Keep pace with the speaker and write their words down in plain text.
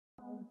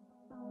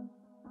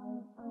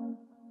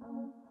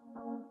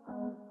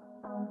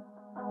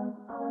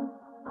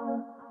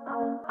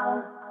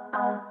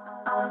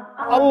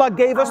Allah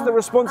gave us the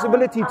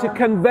responsibility to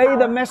convey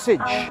the message.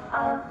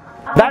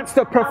 That's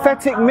the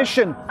prophetic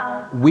mission.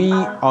 We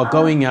are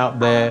going out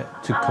there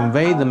to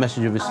convey the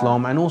message of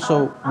Islam, and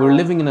also we're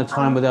living in a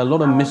time where there are a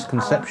lot of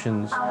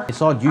misconceptions.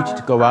 It's our duty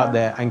to go out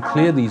there and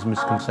clear these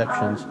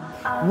misconceptions.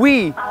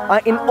 We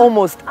are in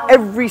almost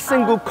every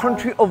single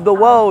country of the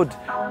world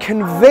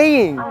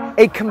conveying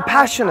a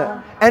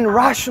compassionate and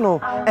rational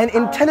and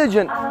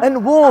intelligent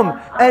and warm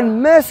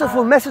and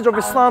merciful message of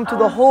Islam to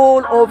the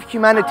whole of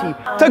humanity.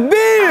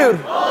 Takbir!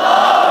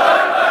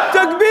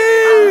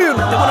 Takbir!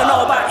 They want to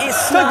know about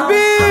Islam.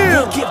 Takbir!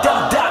 We'll give them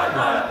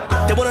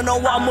da'wah. They want to know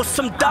what a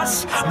Muslim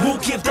does. We'll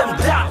give them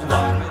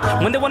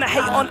da'wah. When they want to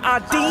hate on our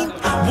deen,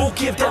 we'll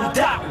give them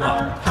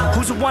da'wah.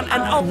 Who's the one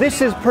and only?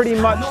 This is pretty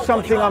much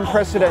something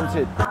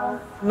unprecedented.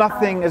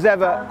 Nothing has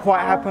ever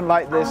quite happened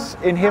like this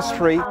in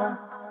history.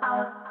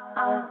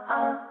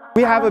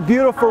 We have a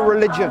beautiful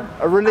religion,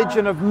 a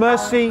religion of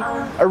mercy,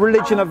 a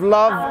religion of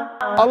love.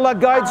 Allah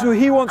guides who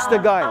He wants to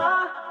guide.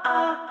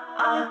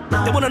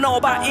 They want to know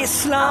about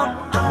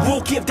Islam,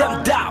 we'll give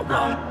them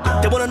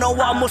da'wah. They want to know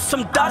what a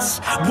Muslim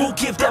does, we'll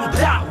give them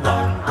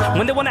da'wah.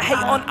 When they want to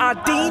hate on our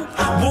deen,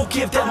 we'll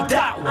give them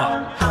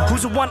da'wah.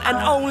 Who's the one and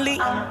only?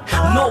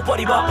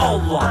 Nobody but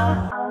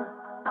Allah.